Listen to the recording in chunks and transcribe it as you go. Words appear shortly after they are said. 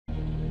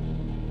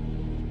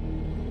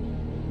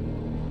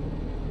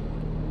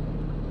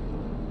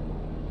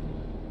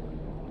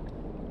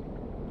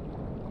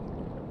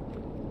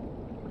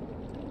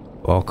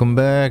Welcome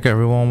back,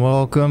 everyone.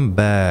 Welcome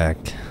back.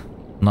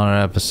 Another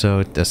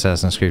episode,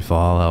 Assassin's Creed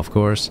Valhalla, of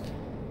course.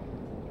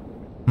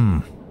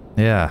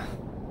 Yeah.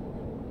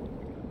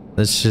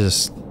 Let's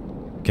just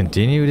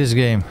continue this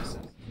game.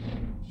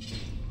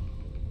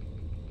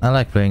 I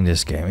like playing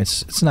this game.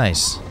 It's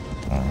nice.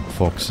 Oh,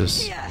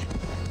 foxes.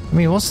 I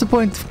mean, what's the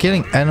point of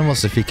killing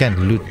animals if you can't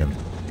loot them?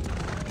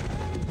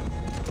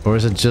 Or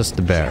is it just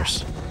the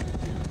bears?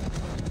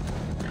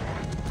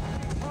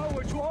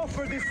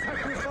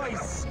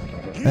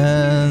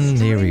 And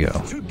here we go.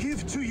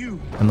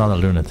 Another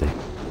lunatic.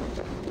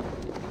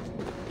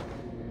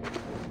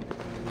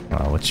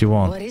 What you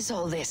want? What is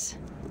all this?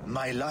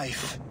 My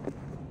life.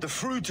 The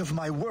fruit of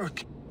my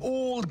work.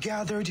 All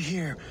gathered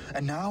here.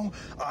 And now,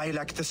 I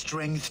lack the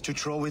strength to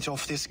throw it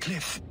off this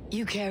cliff.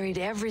 You carried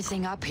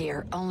everything up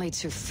here, only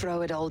to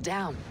throw it all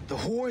down. The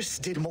horse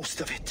did most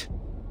of it.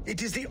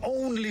 It is the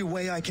only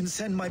way I can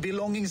send my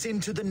belongings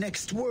into the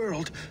next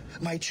world.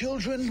 My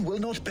children will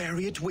not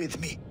bury it with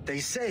me.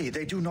 They say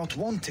they do not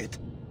want it,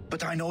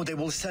 but I know they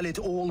will sell it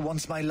all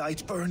once my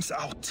light burns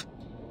out.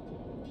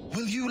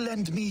 Will you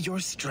lend me your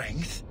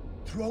strength?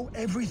 Throw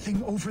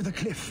everything over the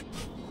cliff.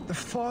 The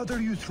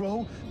farther you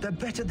throw, the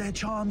better their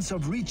chance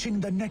of reaching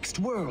the next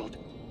world.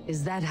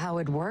 Is that how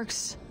it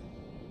works?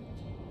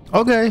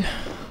 Okay.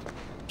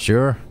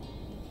 Sure.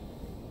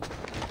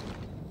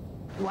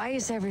 Why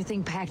is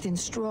everything packed in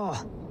straw?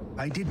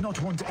 I did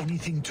not want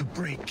anything to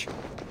break.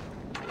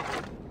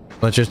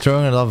 But you're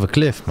throwing it off a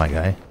cliff, my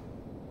guy.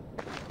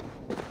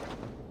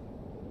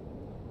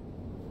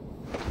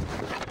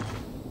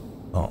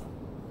 Oh.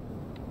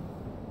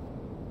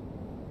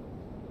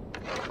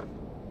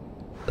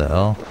 The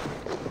hell?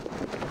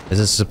 Is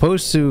it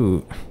supposed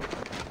to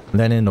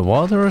land in the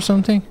water or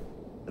something?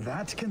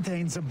 That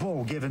contains a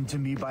bow given to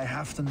me by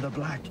Halfdan the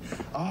Black,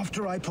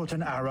 after I put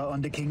an arrow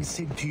under King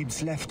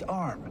Sigtyd's left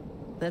arm.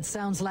 That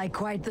sounds like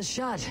quite the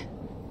shot.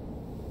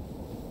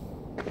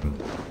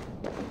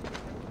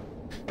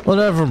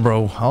 Whatever,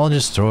 bro. I'll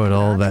just throw it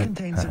all back. It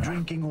contains a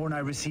drinking horn I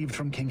received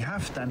from King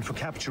Halfdan for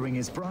capturing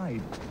his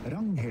bride,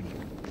 Ragnhild.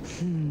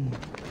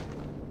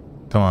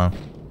 Come on.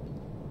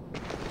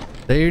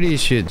 They really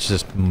should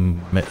just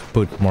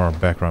put more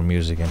background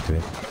music into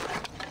it.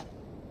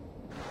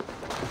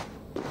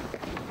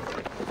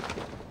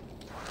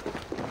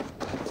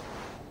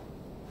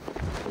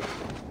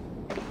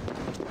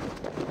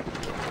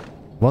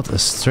 What a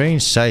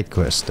strange side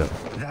quest, though.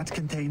 That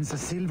contains a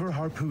silver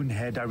harpoon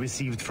head I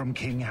received from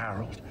King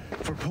Harold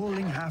for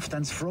pulling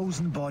Halfdan's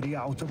frozen body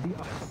out of the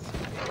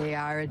ice. They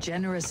are a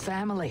generous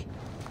family.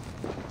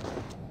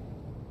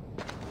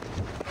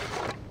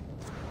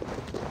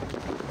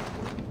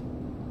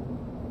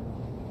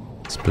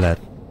 Splat.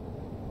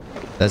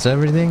 That's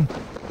everything?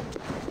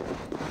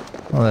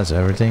 Well, that's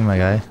everything, my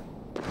guy.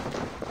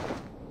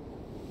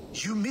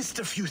 You missed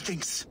a few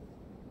things.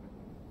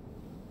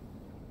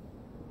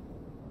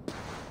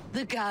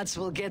 The gods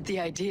will get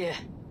the idea.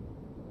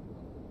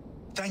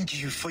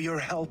 Thank you for your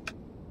help.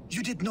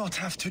 You did not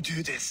have to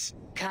do this.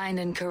 Kind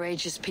and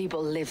courageous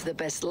people live the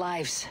best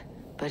lives,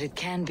 but it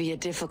can be a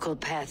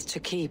difficult path to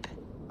keep.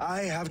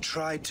 I have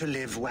tried to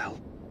live well.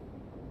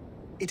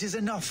 It is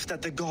enough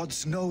that the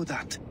gods know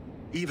that,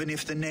 even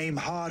if the name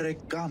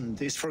Harek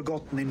Gand is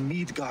forgotten in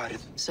Midgard.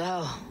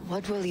 So,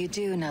 what will you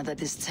do now that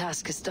this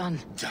task is done?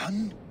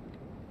 Done?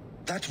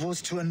 That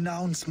was to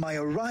announce my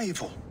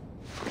arrival.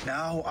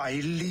 Now I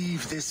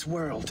leave this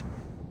world.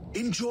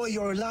 Enjoy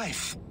your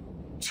life.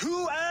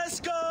 To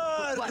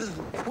Asgard!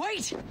 What?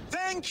 Wait!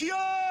 Thank you!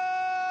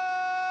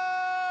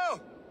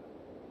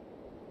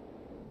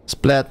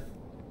 Splat.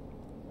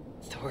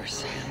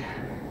 Thor's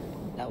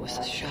hand. That was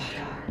a shot.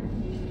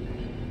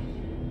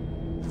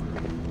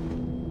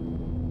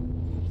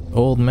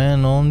 Old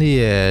man on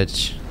the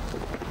edge.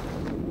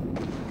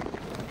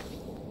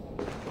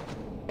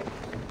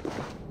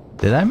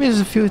 Did I miss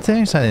a few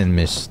things? I didn't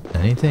miss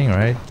anything,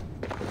 right?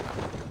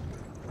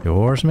 Your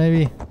horse,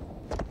 maybe?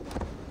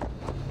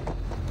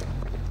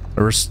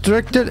 A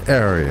restricted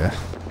area.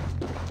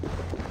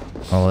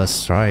 Well,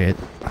 let's try it.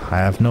 I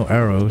have no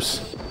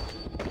arrows.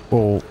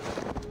 Oh.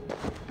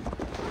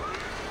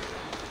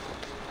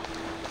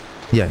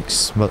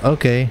 Yikes. But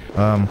okay.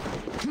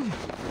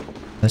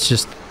 Let's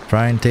just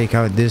try and take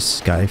out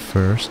this guy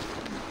first.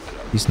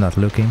 He's not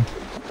looking.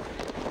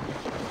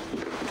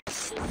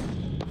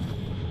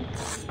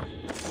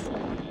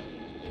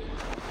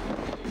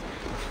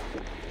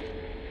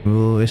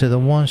 Ooh, is it a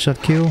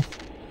one-shot kill?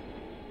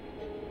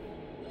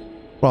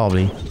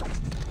 Probably.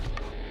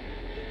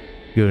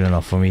 Good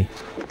enough for me.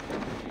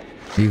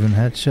 Even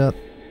headshot.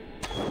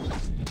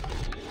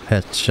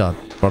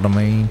 Headshot for the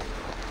main.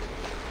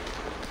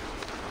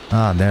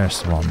 Ah,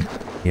 there's one.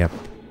 Yep.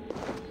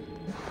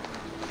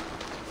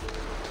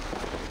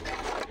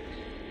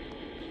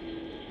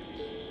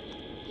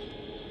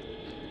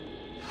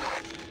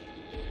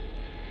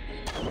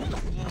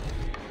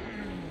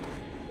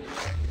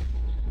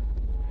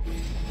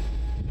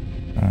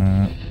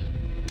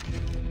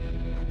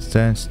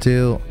 Stand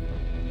still.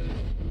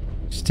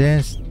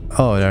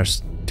 Oh,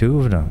 there's two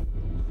of them.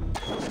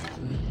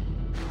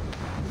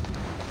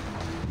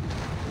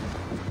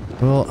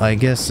 Well, I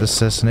guess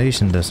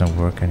assassination doesn't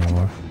work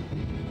anymore.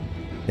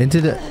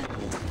 Into the...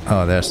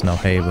 Oh, there's no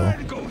Hable.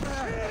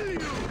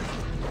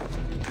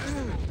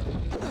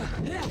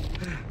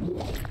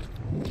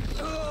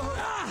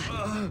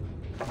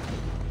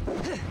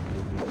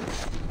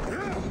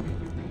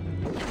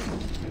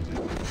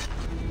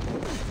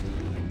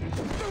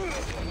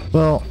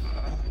 Well,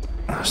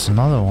 there's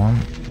another one.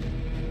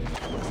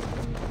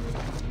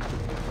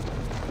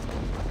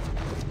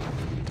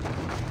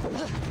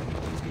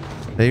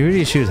 They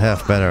really should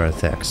have better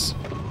attacks.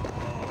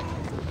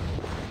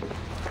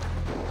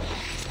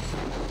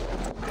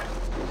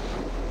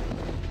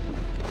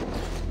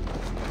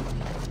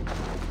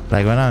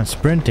 Like when I'm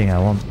sprinting, I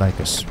want like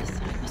a...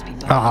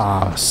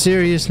 Ah,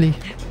 seriously?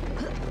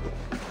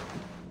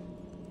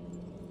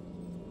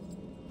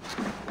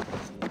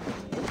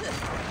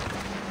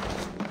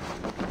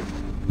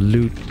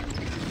 Loot.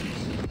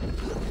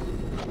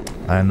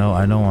 I know,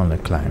 I don't want to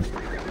climb.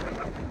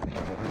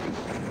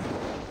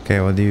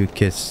 Okay, what do you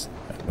kids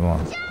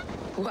want?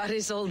 What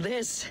is all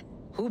this?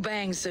 Who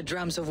bangs the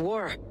drums of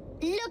war?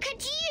 Look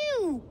at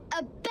you!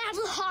 A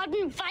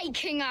battle-hardened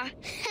Vikinger!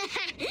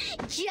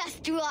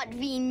 Just what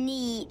we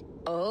need.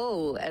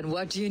 Oh, and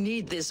what do you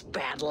need this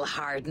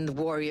battle-hardened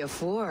warrior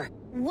for?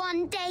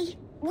 One day,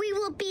 we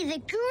will be the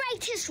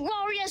greatest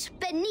warriors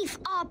beneath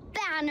our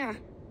banner.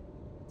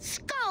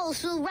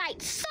 Skulls will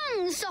write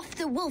songs of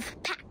the wolf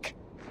pack,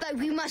 but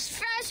we must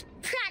first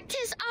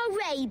practice our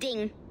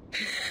raiding.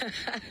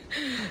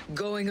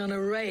 Going on a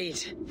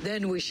raid.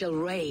 Then we shall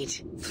raid.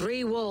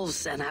 3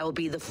 wolves and I will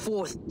be the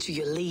 4th to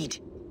your lead.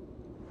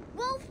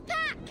 Wolf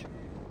pack!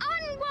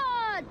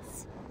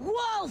 Onwards!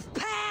 Wolf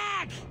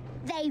pack!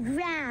 They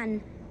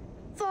ran.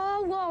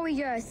 4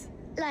 warriors,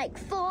 like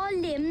 4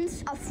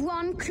 limbs of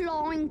one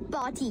clawing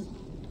body.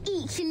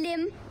 Each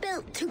limb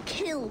built to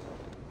kill.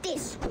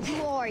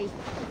 Destroy.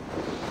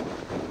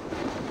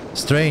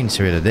 Strange,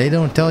 really. They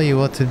don't tell you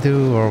what to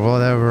do or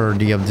whatever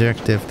the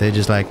objective. They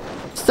just like,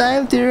 it's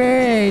time to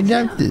raid.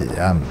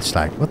 I'm just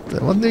like,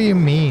 what do you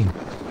mean?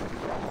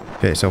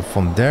 Okay, so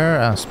from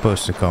there I'm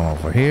supposed to come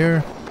over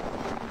here.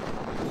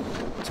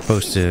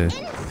 Supposed to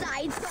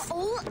Inside for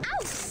all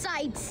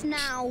outsides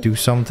now. do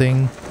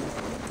something.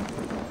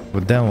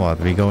 But then what?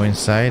 We go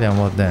inside and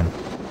what then?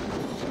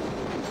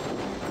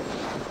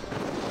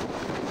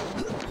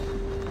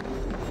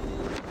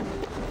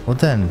 What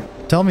then?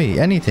 Tell me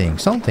anything,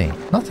 something,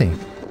 nothing.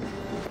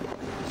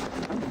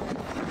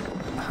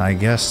 I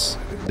guess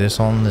this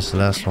one is the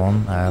last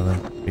one. I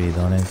haven't really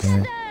done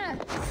anything with.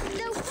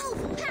 The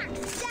wolf pack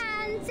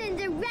stands in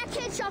the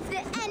wreckage of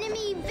the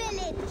enemy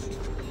village.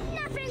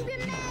 Nothing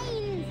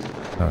remains.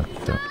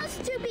 Walls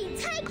to be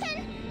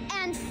taken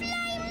and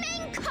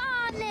flaming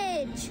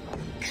carnage.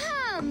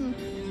 Come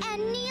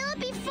and kneel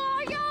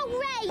before your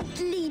raid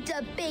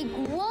leader, Big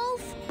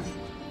Wolf.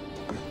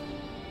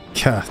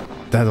 God,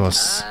 that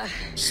was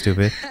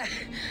stupid.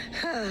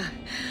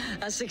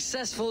 A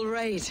successful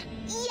raid.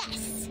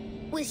 Yes.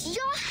 With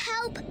your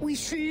help, we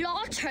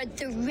slaughtered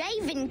the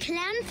Raven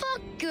clan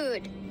for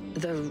good.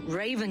 The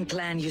Raven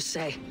clan, you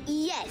say?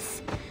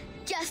 Yes.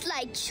 Just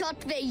like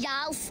Creed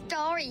Valhalla's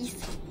stories.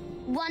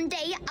 One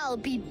day I'll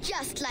be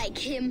just like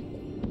him.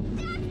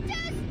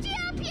 Death to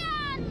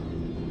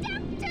Scorpion!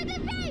 Death to the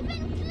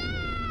Raven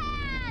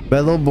clan!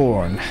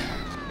 Battleborn.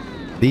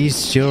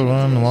 These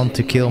children want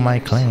to kill my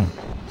clan.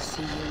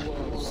 See you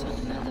wolves on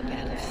another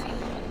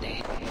battlefield one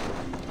day.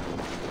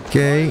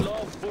 Okay.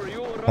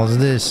 What's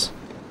this?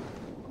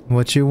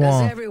 What you Does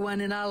want?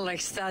 everyone in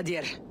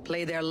Alexstadir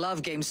play their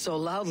love game so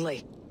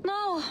loudly?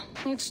 No,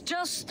 it's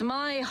just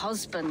my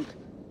husband.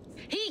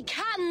 He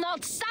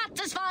cannot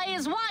satisfy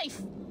his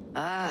wife.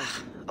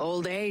 Ah,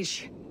 old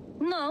age.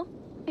 No,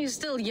 he's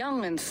still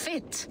young and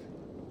fit.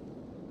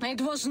 It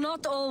was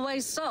not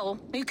always so.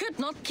 He could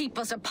not keep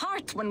us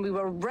apart when we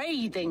were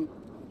raiding.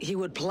 He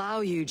would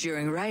plow you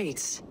during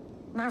raids.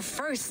 Our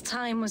first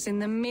time was in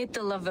the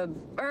middle of a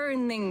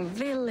burning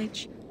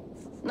village.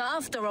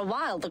 After a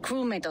while, the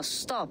crew made us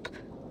stop.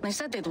 They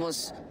said it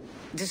was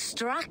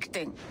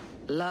distracting.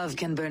 Love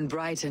can burn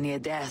brighter near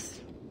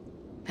death.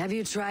 Have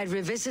you tried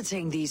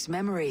revisiting these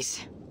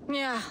memories?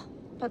 Yeah,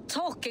 but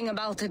talking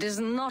about it is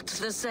not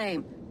the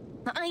same.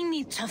 I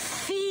need to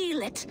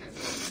feel it,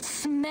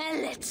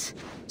 smell it.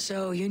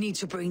 So you need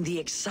to bring the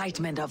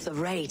excitement of the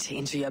raid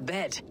into your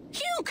bed.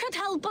 You could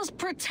help us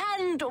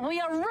pretend we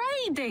are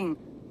raiding.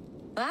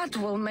 That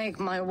will make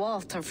my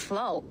water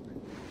flow.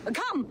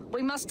 Come,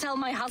 we must tell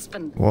my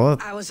husband.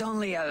 What? I was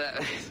only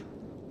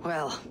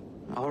well,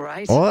 all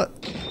right. What?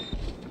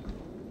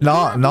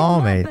 No,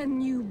 mate. Open,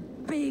 you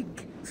big,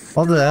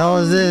 What the hell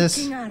is this?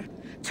 Vikinger.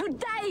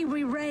 Today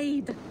we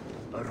raid.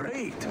 A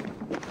raid?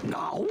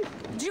 Now?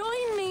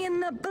 Join me in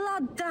the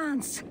blood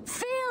dance.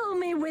 Fill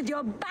me with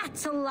your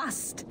battle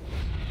lust.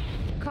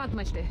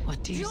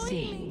 What do you Join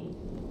see? me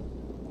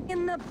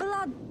in the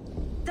blood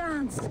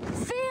dance.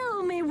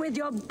 Fill me with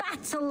your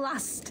battle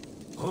lust.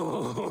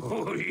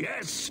 Oh,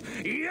 yes,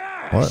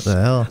 yes! What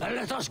the hell?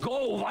 Let us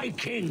go,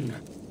 Viking.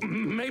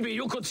 Maybe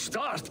you could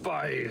start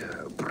by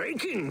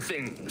breaking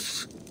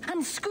things.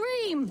 and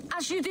scream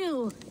as you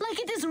do, like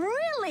it is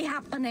really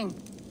happening.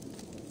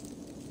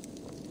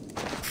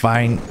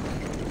 Fine.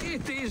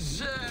 It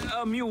is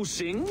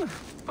amusing,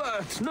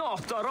 but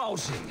not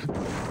arousing.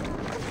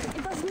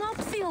 It does not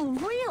feel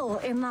real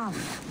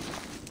enough.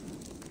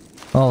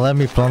 Oh, let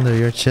me plunder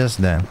your chest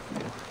then.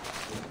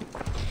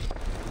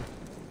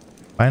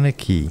 Find a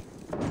key.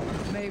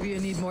 Maybe you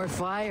need more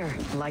fire,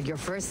 like your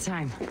first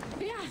time.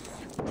 Yes!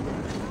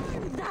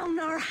 Burn down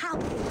our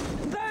house!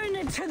 Burn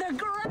it to the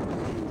ground!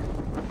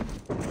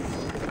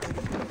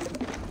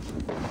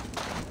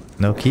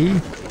 No key?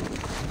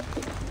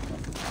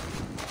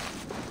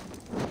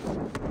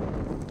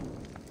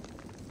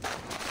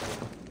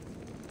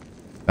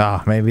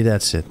 Ah, maybe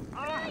that's it.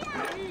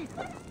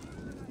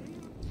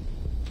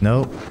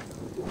 Nope.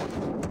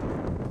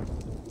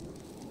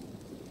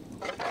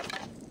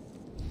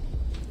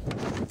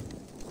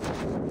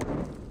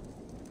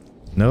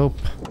 Nope.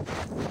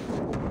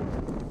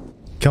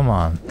 Come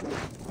on.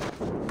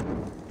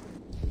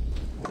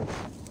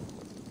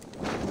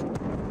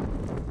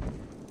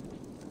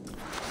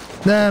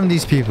 Damn,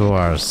 these people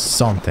are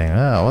something.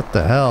 Oh, what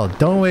the hell?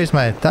 Don't waste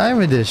my time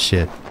with this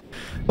shit.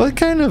 What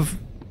kind of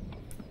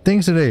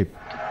things do they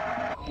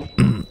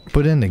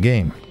put in the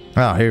game?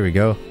 Ah, here we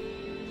go.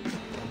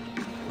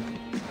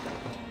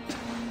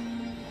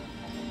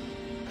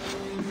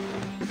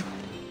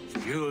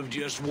 You have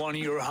just won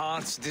your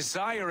heart's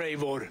desire,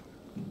 Eivor.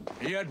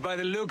 Yet by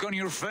the look on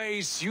your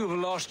face, you have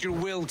lost your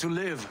will to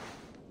live.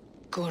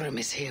 Gorm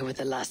is here with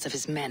the last of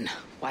his men.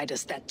 Why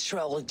does that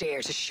troll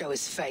dare to show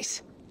his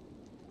face?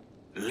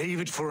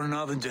 Leave it for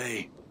another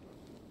day.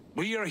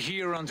 We are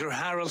here under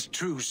Harald's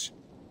truce,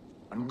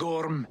 and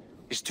Gorm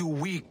is too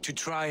weak to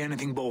try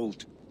anything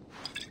bold.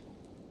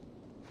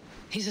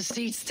 He's a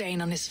seed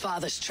stain on his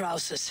father's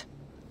trousers.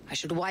 I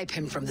should wipe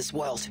him from this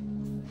world.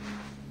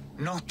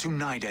 Not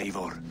tonight,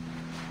 Eivor.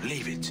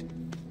 Leave it.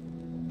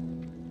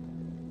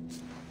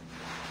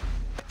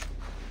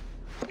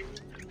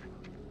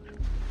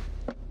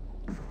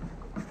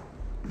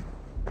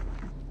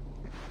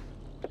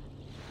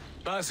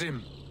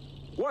 Basim,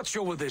 watch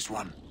over this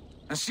one,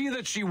 and see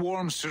that she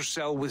warms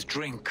herself with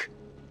drink.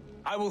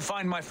 I will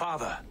find my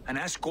father and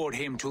escort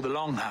him to the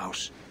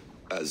Longhouse.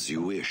 As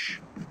you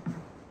wish.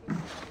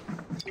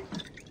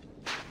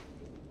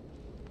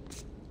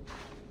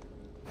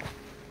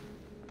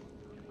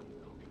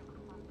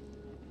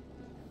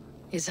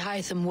 Is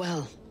Hytham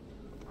well?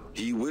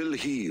 He will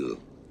heal,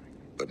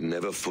 but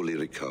never fully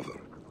recover.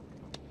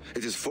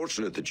 It is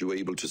fortunate that you were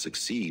able to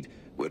succeed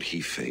where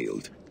he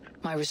failed.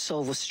 My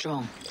resolve was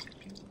strong.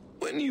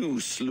 When you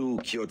slew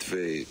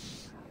Kjotve,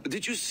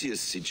 did you see a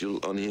sigil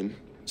on him?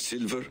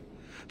 Silver,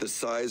 the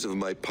size of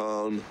my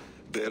palm,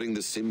 bearing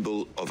the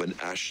symbol of an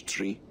ash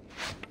tree?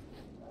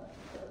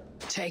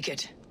 Take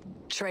it.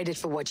 Trade it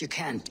for what you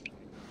can.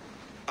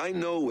 I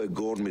know where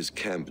Gorm is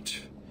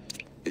camped.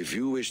 If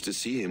you wish to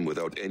see him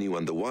without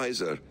anyone the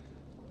wiser,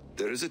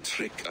 there is a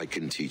trick I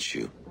can teach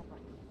you.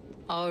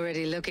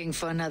 Already looking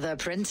for another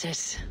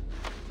apprentice.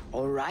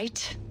 All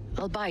right,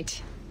 I'll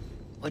bite.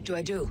 What do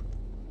I do?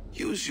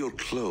 Use your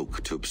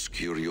cloak to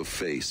obscure your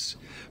face.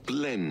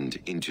 Blend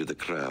into the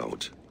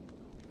crowd.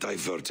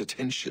 Divert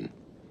attention.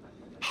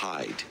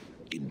 Hide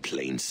in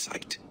plain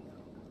sight.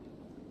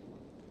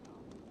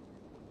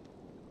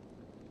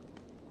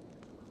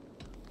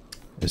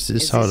 Is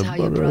this Is how this the how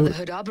your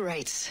Brotherhood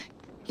operates?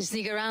 You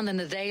sneak around in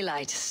the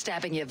daylight,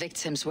 stabbing your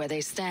victims where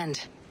they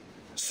stand.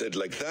 Said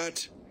like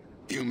that,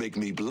 you make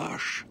me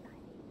blush.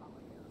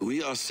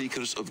 We are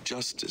seekers of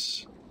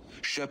justice,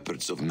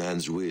 shepherds of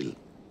man's will.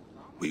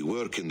 We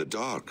work in the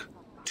dark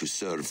to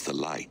serve the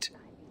light.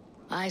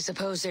 I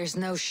suppose there's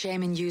no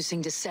shame in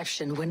using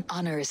deception when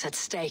honor is at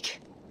stake.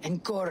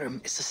 And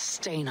Gorm is a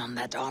stain on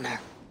that honor.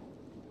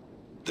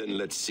 Then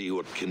let's see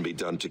what can be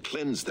done to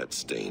cleanse that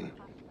stain.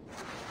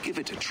 Give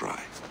it a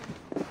try.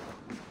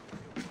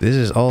 This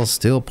is all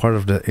still part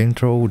of the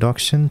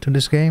introduction to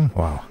this game?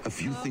 Wow. A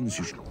few things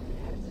you should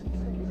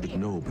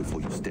know before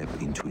you step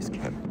into his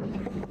camp.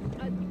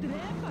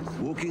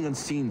 Walking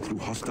unseen through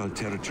hostile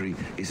territory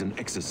is an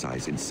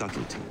exercise in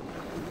subtlety.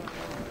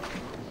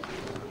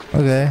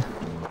 Okay.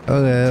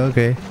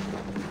 Okay.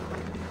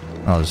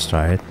 I'll just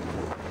try it.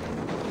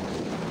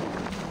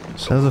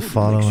 So the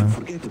following.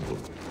 Forgettable,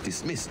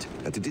 dismissed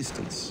at a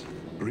distance.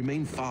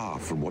 Remain far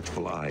from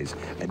watchful eyes,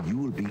 and you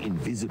will be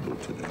invisible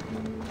to them.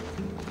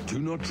 Do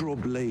not draw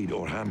blade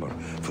or hammer,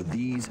 for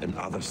these and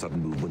other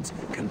sudden movements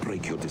can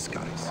break your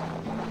disguise.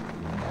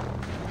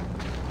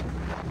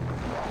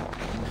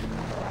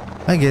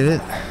 I get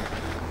it.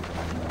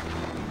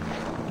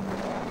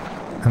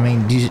 I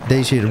mean,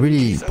 they should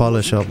really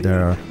polish up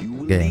their You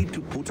will game. need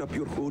to put up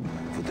your hood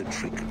for the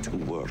trick to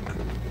work.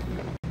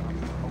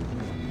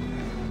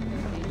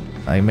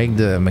 I make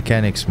the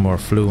mechanics more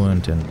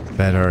fluent and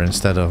better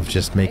instead of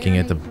just making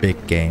it a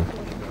big game.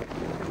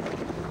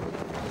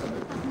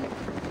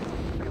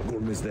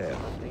 Gorm is there,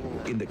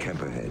 in the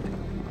camp ahead.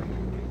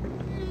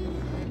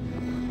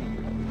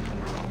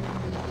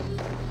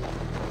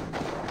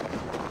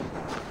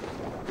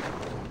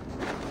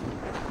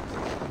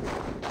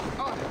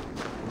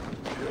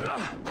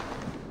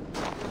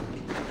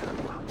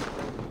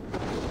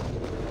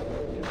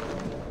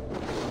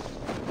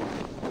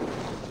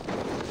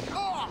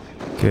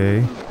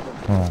 Okay.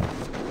 Oh.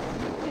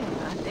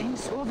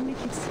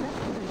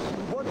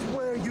 What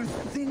were you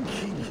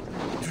thinking?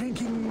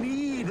 Drinking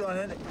mead on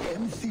an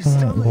empty Whoa,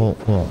 stomach?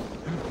 whoa.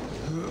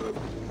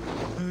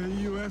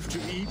 You have to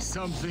eat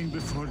something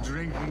before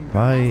drinking.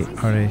 Why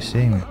are they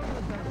saying?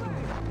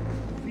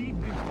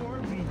 Feed before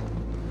me.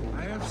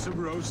 I have some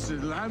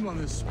roasted lamb on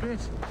the spit.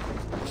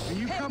 Are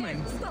you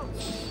coming?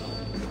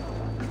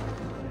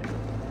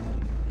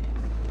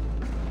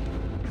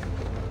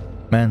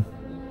 Man.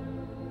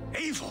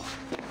 Evil!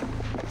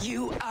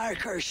 You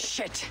Arker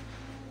shit!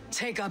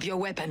 Take up your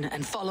weapon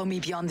and follow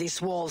me beyond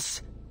these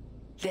walls.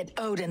 Let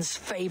Odin's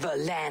favor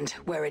land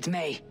where it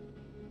may.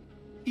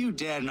 You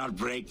dare not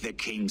break the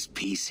king's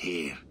peace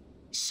here.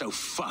 So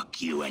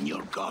fuck you and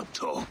your god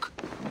talk.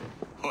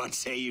 What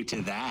say you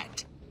to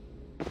that?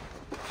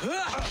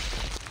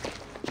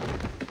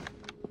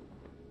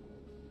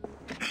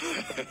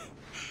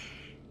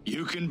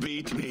 You can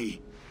beat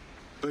me,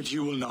 but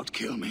you will not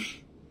kill me.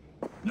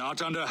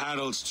 Not under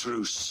Harald's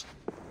truce.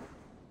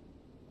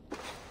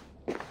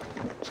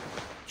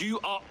 You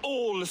are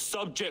all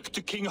subject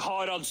to King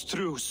Harald's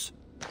truce.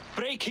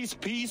 Break his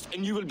peace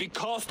and you will be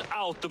cast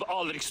out of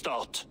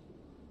Alrikstad.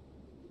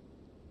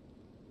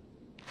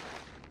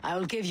 I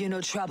will give you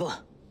no trouble.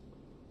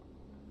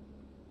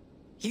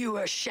 You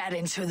were shed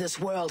into this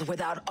world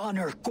without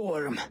honor,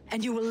 Gorm,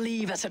 and you will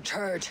leave as a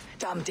turd,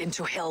 dumped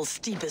into hell's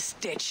deepest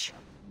ditch.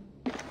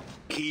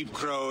 Keep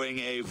crowing,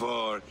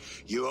 Eivor.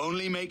 You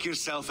only make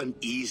yourself an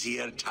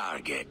easier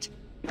target.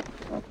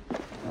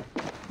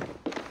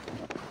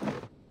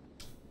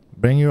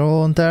 Bring your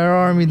whole entire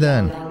army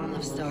then.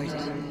 I've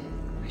started.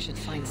 I should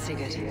find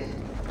Sigurd.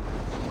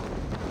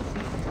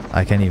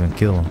 I can't even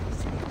kill him.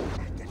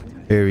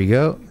 Here we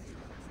go.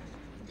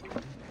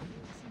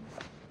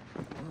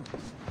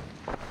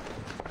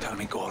 Tell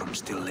me Gorm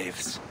still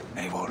lives,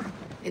 Eivor.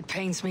 It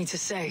pains me to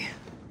say.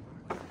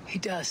 He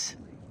does.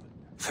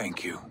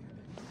 Thank you.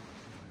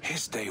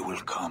 His day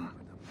will come.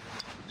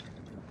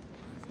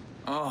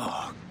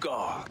 Oh,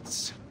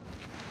 gods.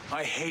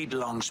 I hate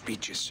long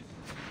speeches.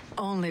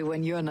 Only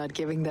when you're not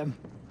giving them.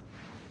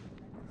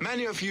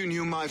 Many of you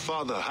knew my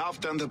father,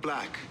 Halfdan the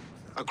Black.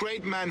 A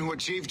great man who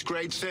achieved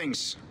great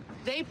things.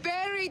 They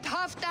buried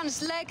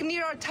Halfdan's leg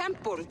near our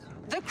temple.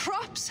 The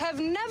crops have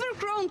never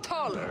grown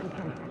taller.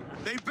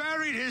 They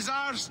buried his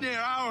arse near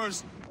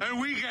ours, and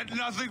we get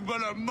nothing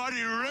but a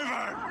muddy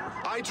river.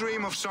 I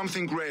dream of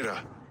something greater.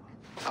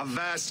 A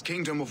vast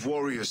kingdom of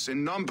warriors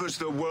in numbers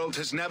the world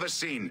has never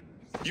seen.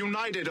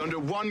 United under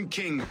one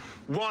king,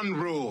 one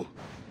rule.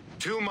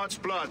 Too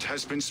much blood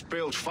has been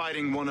spilled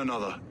fighting one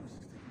another.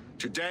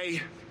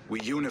 Today, we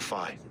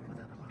unify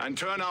and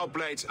turn our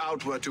blades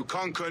outward to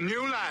conquer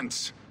new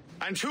lands.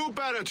 And who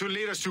better to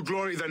lead us to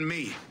glory than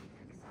me?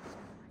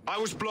 I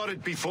was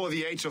blooded before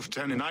the age of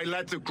 10, and I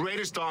led the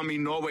greatest army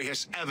Norway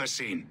has ever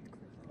seen.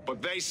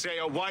 But they say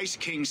a wise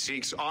king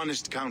seeks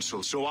honest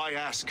counsel, so I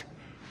ask,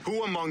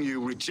 who among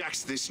you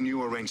rejects this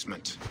new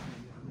arrangement?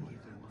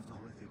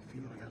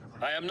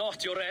 I am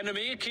not your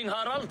enemy, King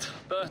Harald,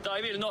 but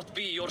I will not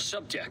be your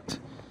subject.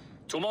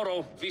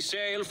 Tomorrow we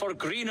sail for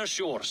greener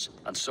shores,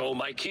 and so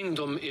my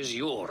kingdom is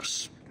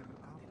yours.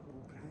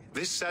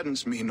 This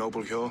saddens me,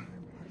 noble Hjor.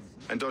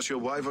 And does your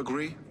wife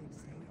agree?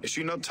 Is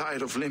she not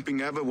tired of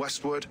limping ever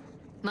westward?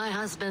 My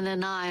husband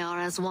and I are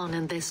as one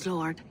in this,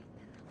 Lord.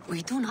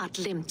 We do not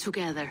limp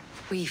together,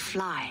 we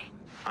fly.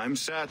 I'm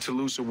sad to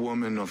lose a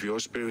woman of your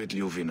spirit,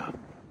 Ljuvina.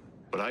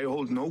 But I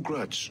hold no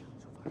grudge.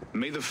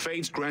 May the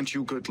fates grant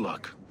you good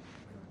luck.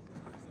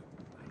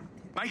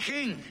 My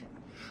king,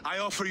 I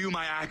offer you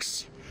my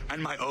axe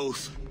and my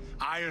oath,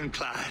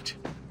 ironclad.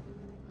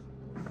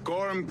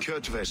 Gorm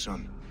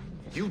Kjotveson,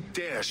 you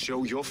dare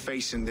show your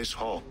face in this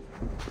hall.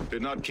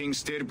 Did not King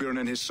Styrbjörn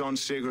and his son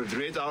Sigurd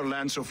rid our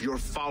lands of your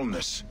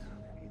foulness?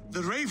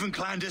 The Raven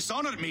clan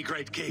dishonored me,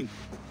 great king.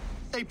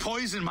 They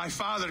poisoned my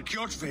father,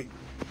 Kjotve.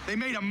 They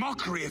made a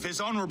mockery of his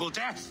honorable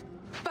death.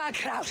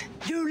 Backrout,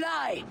 you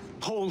lie!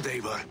 Hold,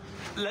 Eivor.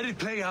 Let it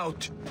play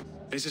out.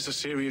 This is a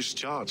serious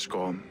charge,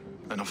 Gorm,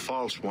 and a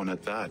false one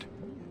at that.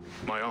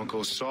 My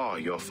uncle saw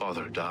your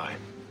father die.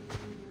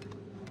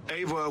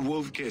 Eivor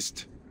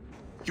Wolfkist,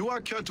 you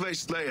are Kjotve's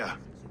slayer.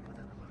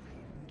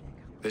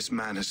 This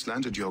man has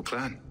slandered your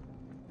clan.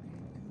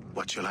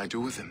 What shall I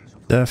do with him?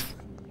 Death.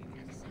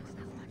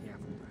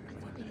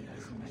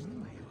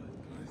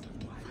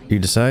 You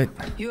decide.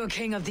 You are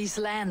king of these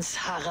lands,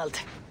 Harald.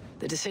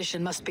 The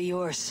decision must be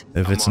yours.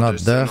 If it's not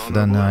death,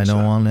 then I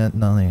don't want it,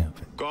 nothing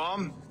of it.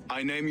 Gorm,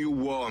 I name you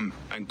Worm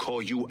and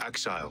call you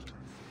exiled.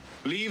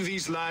 Leave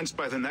these lands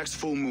by the next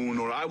full moon,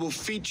 or I will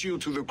feed you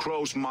to the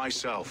crows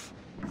myself.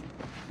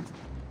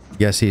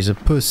 Guess he's a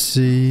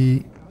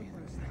pussy.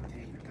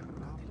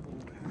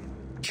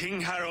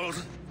 King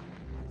Harald,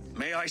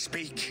 may I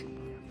speak?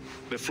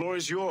 The floor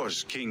is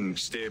yours, King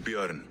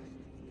Styrbjörn.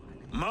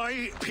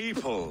 My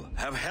people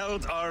have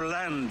held our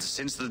land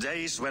since the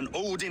days when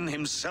Odin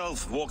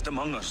himself walked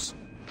among us.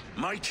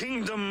 My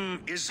kingdom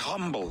is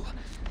humble,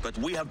 but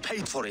we have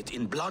paid for it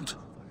in blood.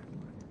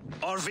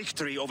 Our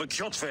victory over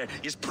Kjotve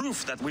is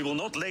proof that we will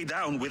not lay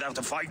down without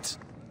a fight.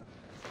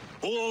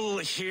 All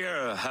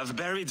here have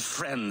buried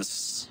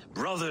friends,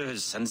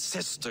 brothers and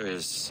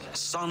sisters,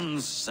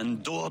 sons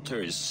and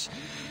daughters.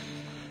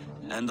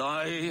 And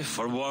I,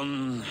 for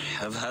one,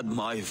 have had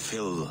my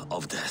fill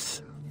of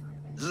death.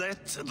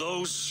 Let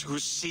those who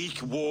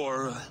seek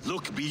war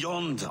look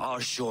beyond our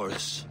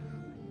shores.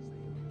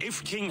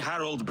 If King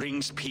Harold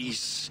brings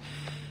peace,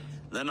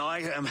 then I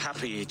am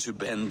happy to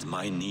bend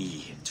my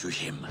knee to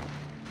him.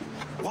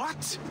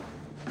 What?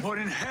 What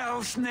in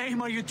hell's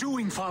name are you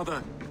doing,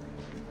 Father?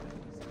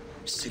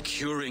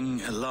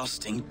 Securing a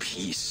lasting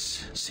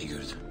peace,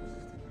 Sigurd.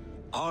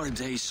 Our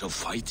days of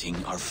fighting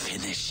are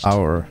finished.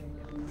 Our.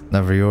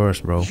 Never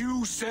yours, bro.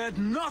 You said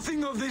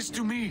nothing of this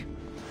to me.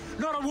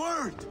 Not a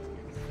word.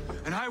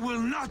 And I will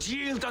not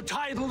yield a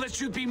title that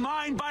should be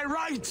mine by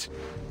right.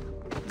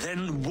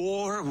 Then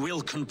war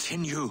will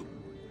continue.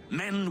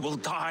 Men will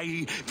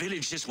die,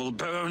 villages will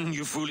burn,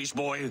 you foolish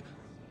boy.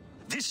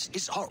 This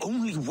is our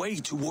only way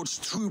towards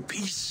true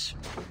peace.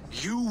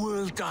 You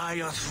will die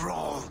a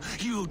thrall,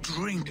 you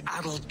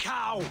drink-addled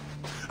cow,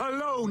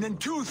 alone and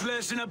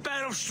toothless in a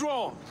bed of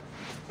straw.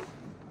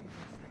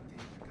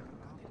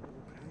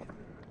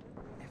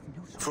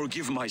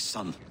 Forgive my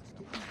son.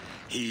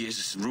 He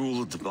is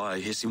ruled by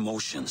his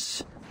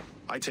emotions.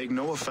 I take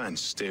no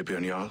offense,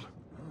 Styrbjörn Jarl,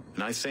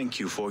 and I thank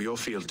you for your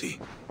fealty.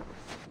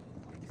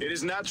 It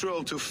is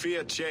natural to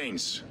fear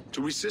change,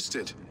 to resist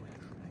it.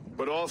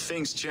 But all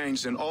things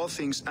change and all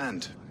things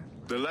end.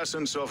 The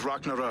lessons of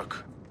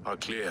Ragnarok are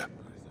clear.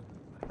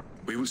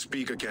 We will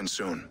speak again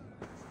soon.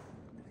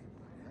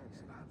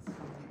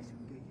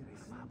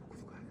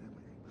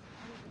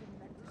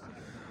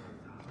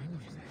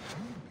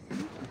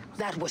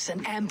 That was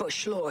an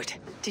ambush, Lord.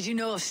 Did you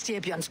know of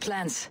Styrbjörn's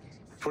plans?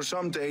 For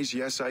some days,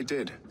 yes, I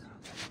did.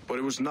 But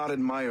it was not at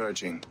my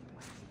urging.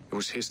 It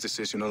was his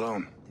decision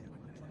alone.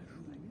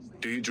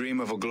 Do you dream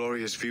of a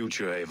glorious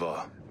future,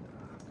 Eivor?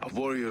 A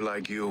warrior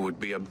like you would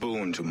be a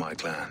boon to my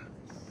clan.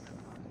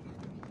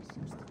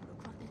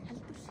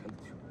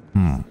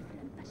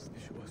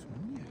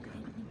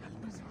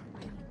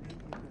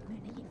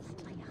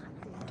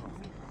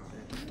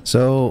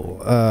 So,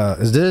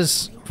 is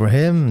this for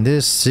him,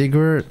 this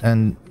Sigurd,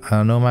 and I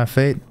don't know my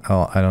fate?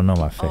 Oh, I don't know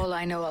my fate. All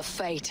I know of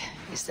fate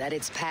is that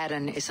its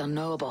pattern is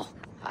unknowable.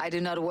 I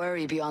do not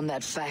worry beyond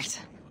that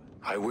fact.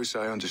 I wish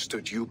I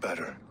understood you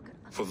better.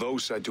 For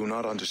those I do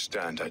not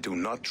understand, I do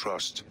not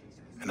trust,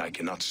 and I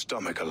cannot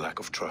stomach a lack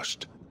of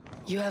trust.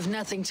 You have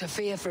nothing to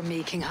fear from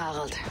me, King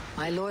Harald.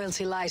 My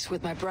loyalty lies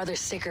with my brother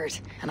Sigurd,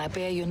 and I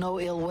bear you no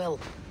ill will.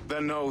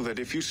 Then know that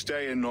if you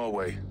stay in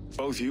Norway,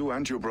 both you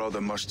and your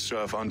brother must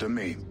serve under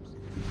me.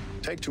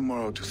 Take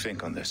tomorrow to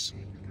think on this.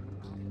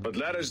 But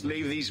let us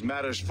leave these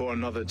matters for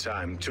another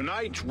time.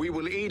 Tonight, we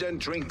will eat and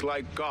drink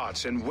like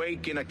gods and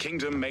wake in a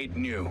kingdom made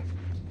new.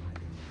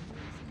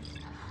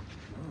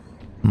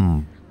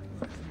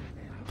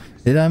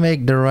 Did I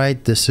make the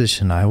right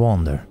decision, I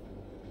wonder?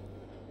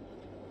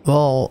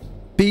 Well,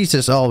 peace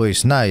is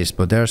always nice,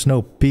 but there's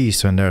no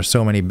peace when there are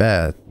so many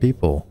bad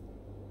people.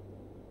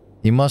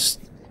 You must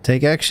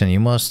take action,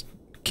 you must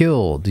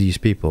kill these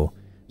people.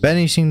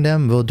 Banishing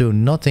them will do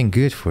nothing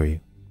good for you.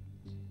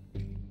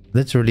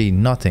 Literally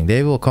nothing.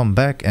 They will come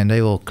back and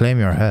they will claim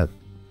your head.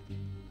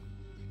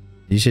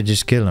 You should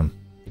just kill them.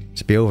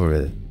 Just be over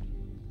with it.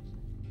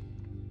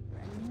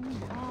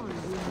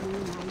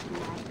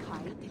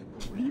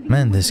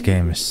 Man, this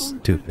game is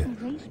stupid.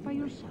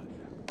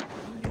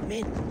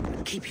 Men,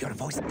 keep your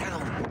voice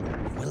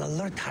down. We'll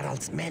alert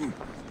Harald's men.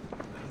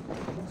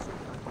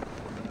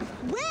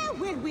 Where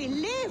will we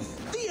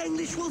live? The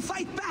English will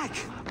fight back.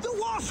 The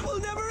wars will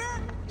never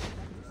end.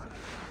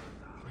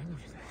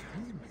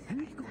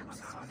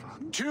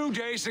 2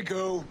 days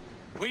ago,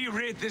 we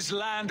rid this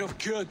land of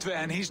Kjotve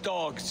and his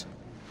dogs.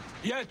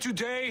 Yet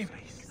today,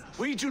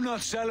 we do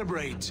not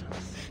celebrate.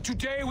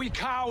 Today we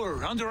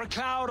cower under a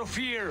cloud of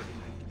fear.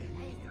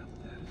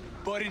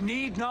 But it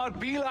need not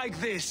be like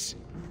this.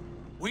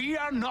 We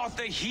are not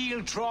the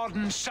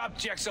heel-trodden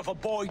subjects of a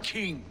boy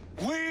king.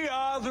 We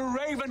are the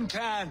Raven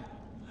Clan.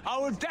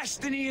 Our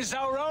destiny is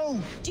our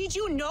own. Did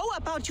you know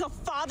about your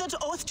father's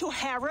oath to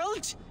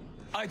Harold?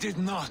 I did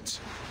not.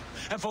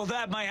 And for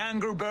that my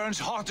anger burns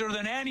hotter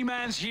than any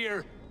man's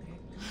here.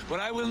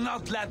 But I will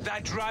not let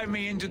that drive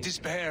me into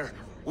despair.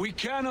 We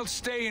cannot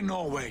stay in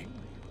Norway.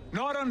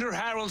 Not under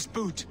Harald's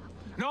boot.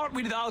 Not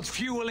without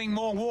fueling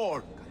more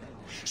war.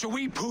 So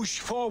we push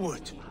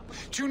forward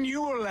to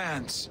newer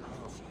lands.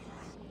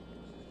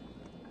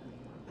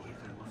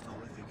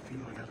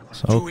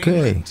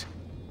 Okay.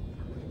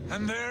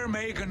 And there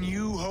make a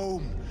new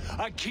home,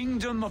 a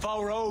kingdom of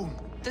our own.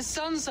 The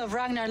sons of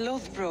Ragnar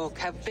Lothbrok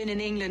have been in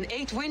England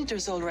 8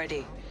 winters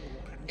already.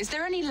 Is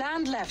there any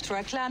land left for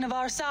a clan of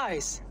our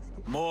size?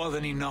 More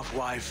than enough,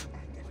 wife.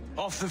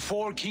 Of the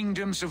 4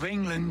 kingdoms of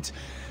England,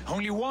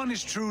 only one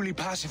is truly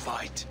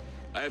pacified.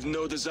 I have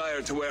no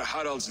desire to wear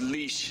Harald's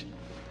leash.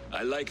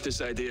 I like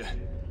this idea.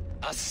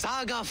 A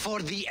saga for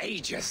the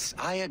ages,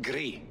 I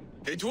agree.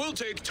 It will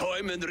take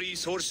time and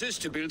resources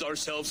to build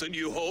ourselves a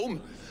new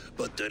home,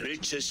 but the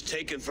riches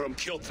taken from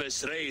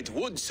Kjotve's raid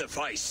would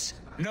suffice.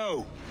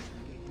 No.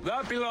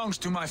 That belongs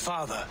to my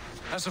father,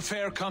 as a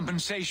fair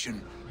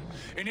compensation.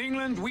 In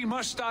England, we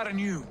must start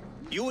anew.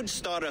 You would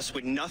start us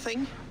with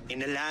nothing?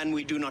 In a land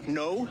we do not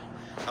know?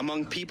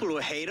 Among people who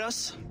hate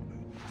us?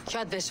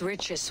 Kjotve's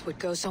riches would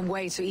go some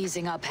way to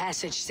easing our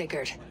passage,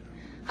 Sigurd.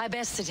 I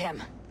bested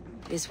him.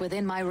 It is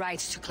within my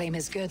rights to claim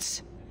his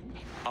goods.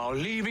 Our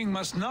leaving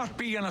must not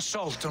be an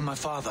assault on my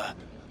father.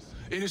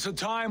 It is a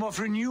time of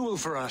renewal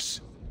for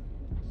us.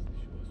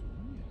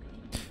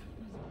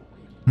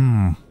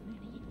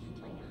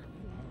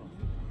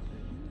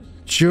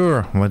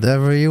 Sure,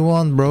 whatever you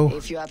want, bro.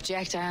 If you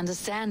object, I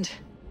understand.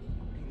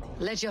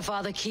 Let your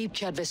father keep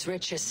Kjotve's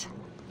riches.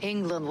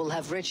 England will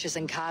have riches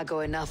and cargo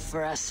enough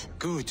for us.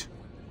 Good.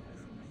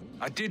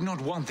 I did not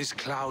want this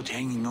cloud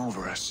hanging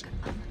over us.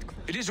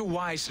 It is a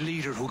wise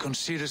leader who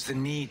considers the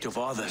need of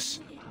others.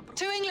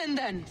 To England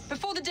then,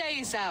 before the day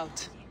is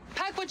out.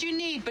 Pack what you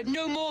need, but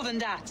no more than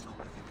that.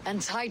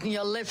 And tighten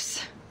your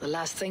lips. The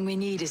last thing we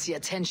need is the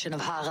attention of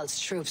Harald's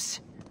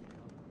troops.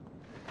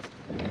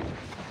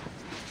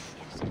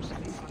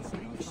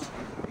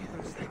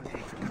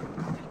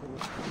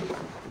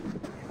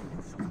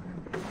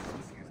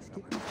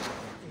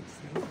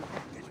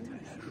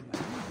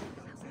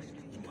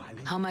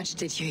 How much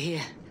did you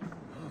hear?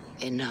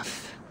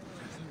 Enough.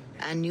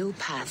 A new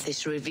path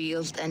is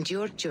revealed and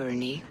your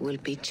journey will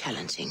be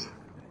challenging.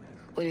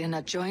 Will you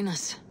not join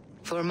us?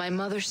 For my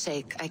mother's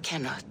sake, I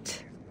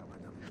cannot.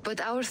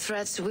 But our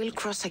threads will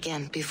cross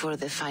again before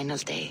the final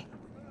day.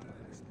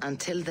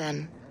 Until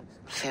then,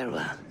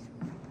 farewell.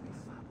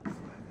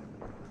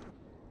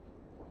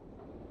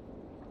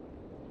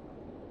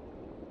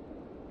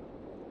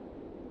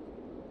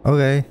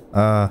 Okay,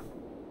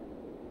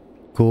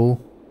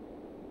 cool.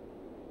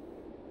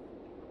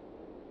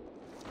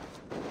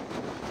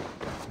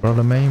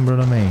 Brother Main.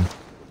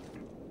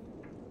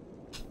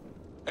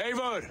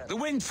 Eivor, the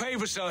wind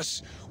favors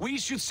us. We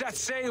should set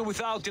sail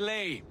without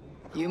delay.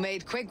 You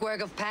made quick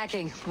work of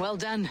packing. Well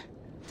done.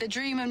 The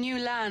dream of new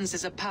lands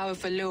is a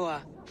powerful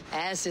lure.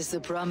 As is the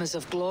promise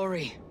of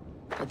glory.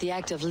 But the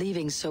act of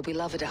leaving so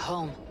beloved a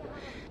home,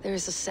 there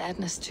is a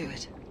sadness to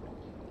it.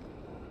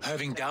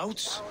 Having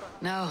doubts?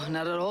 No,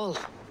 not at all.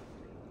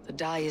 The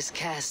die is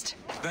cast.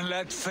 Then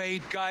let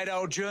fate guide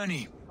our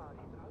journey.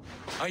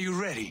 Are you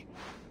ready?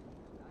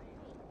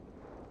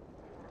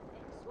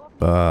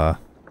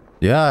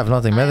 Yeah, I have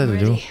nothing better to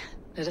do.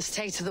 Let us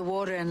take to the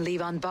water and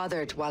leave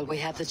unbothered while we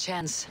have the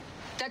chance.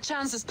 That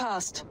chance is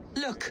past.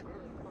 Look.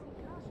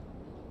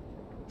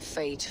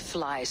 Fate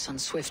flies on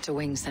swifter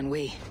wings than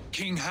we.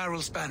 King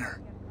Harald's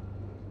banner.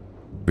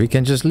 We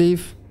can just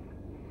leave.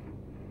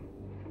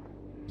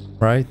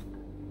 Right?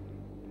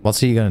 What's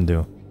he gonna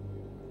do?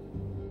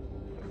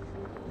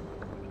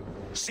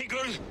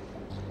 Sigurd,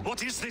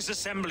 what is this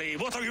assembly?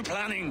 What are you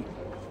planning?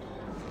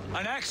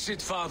 An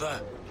exit,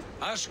 father.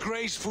 As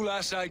graceful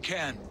as I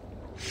can.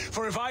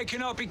 For if I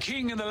cannot be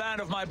king in the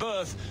land of my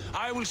birth,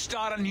 I will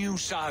start a new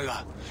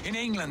saga. In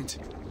England.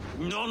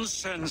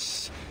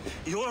 Nonsense.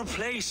 Your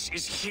place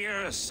is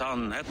here,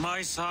 son, at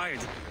my side.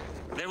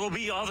 There will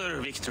be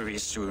other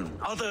victories soon.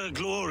 Other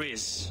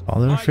glories.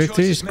 Other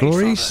victories?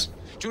 Glories?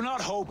 Do not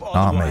hope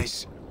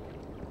otherwise.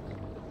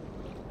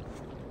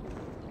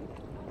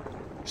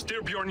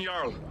 Styrbjorn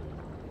Jarl.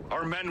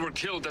 Our men were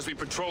killed as we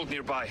patrolled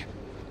nearby.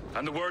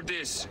 And the word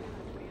is,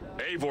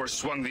 Eivor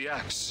swung the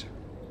axe.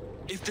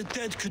 If the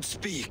dead could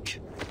speak,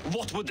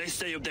 what would they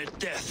say of their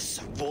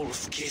deaths,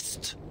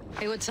 wolf-kissed?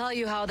 They would tell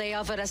you how they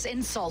offered us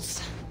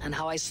insults, and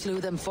how I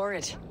slew them for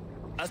it.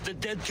 As the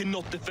dead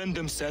cannot defend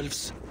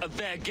themselves, a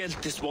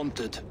vergelt is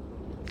wanted.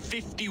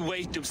 50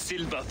 weight of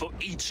silver for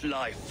each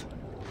life.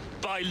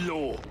 By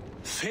law.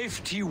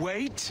 50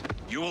 weight?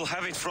 You will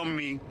have it from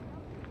me.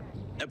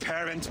 A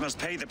parent must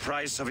pay the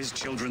price of his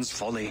children's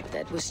folly.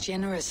 That was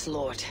generous,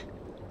 Lord.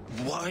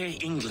 Why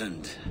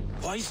England?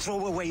 Why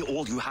throw away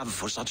all you have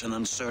for such an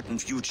uncertain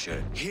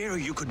future? Here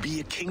you could be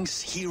a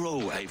king's hero,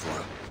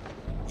 Eivor.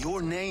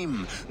 Your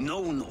name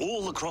known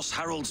all across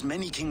Harald's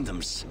many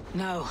kingdoms.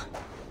 No,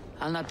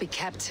 I'll not be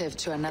captive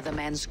to another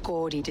man's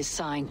gaudy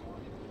design.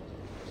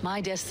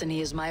 My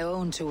destiny is my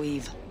own to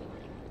weave.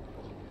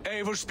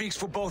 Eivor speaks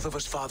for both of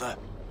us, father.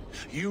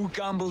 You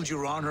gambled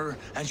your honor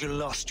and you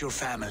lost your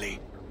family.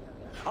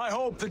 I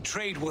hope the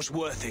trade was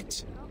worth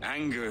it.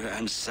 Anger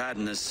and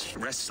sadness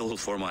wrestle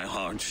for my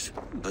heart,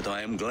 but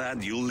I am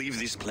glad you'll leave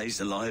this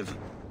place alive.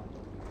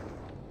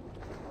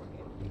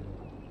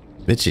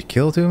 Did she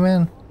kill two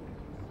men?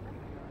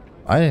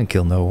 I didn't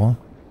kill no one.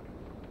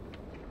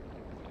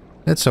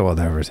 It's about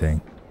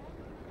everything.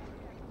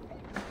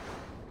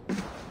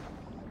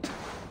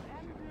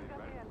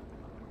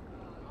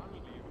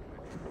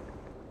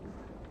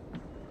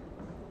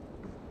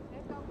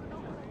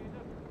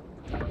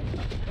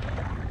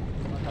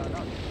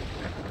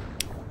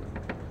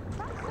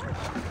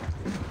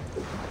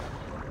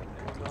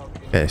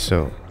 Okay,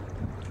 so...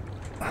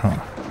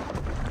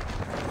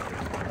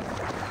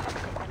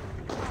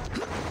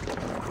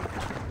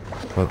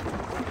 What?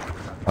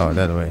 Oh,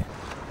 that way.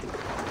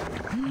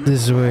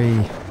 This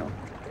way.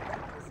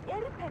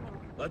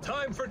 The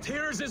time for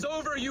tears is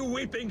over, you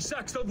weeping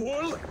sacks of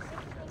wool!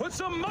 Put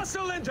some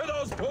muscle into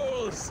those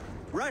pools!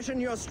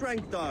 Ration your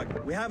strength,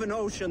 dog. We have an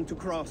ocean to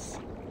cross.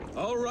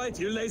 All right,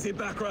 you lazy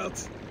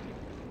backrout.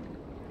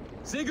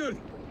 Sigurd,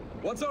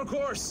 what's our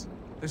course?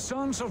 The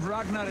Sons of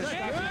Ragnar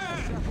established a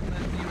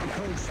settlement near the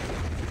coast.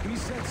 We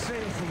set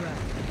sail for them.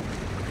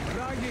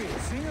 Raggi,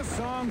 sing a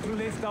song to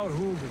lift our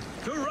hoover.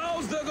 To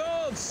rouse the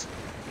gods!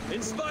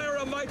 Inspire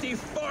a mighty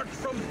fart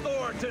from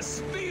Thor to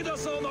speed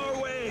us on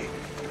our way!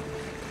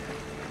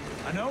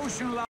 An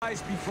ocean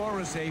lies before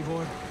us,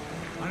 Eivor.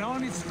 And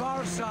on its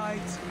far side...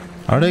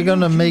 Are they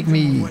gonna make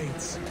me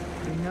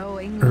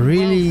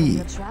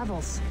really...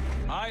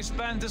 I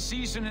spent a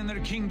season in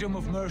their kingdom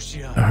of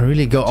Mercia.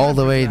 really go all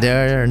the way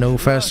there? No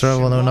fast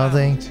travel, no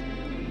nothing?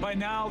 By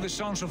now, the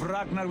Sons of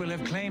Ragnar will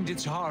have claimed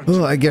its heart.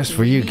 Well, I guess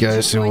for you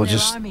guys it will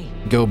just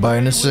go by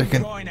in a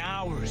second.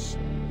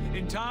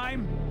 In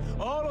time,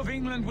 all of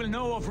England will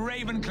know of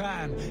Raven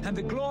Clan and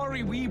the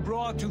glory we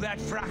brought to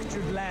that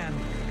fractured land.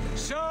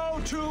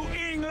 So to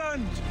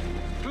England,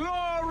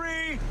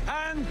 glory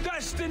and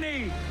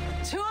destiny.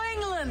 To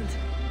England!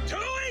 To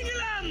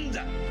England!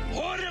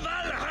 Creed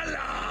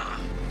Valhalla!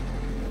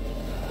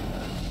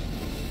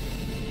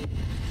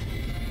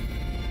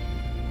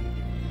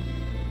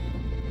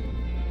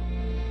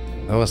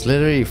 That was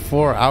literally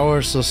 4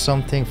 hours or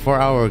something,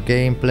 4-hour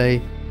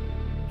gameplay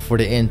for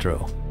the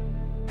intro.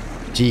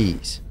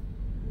 Jeez.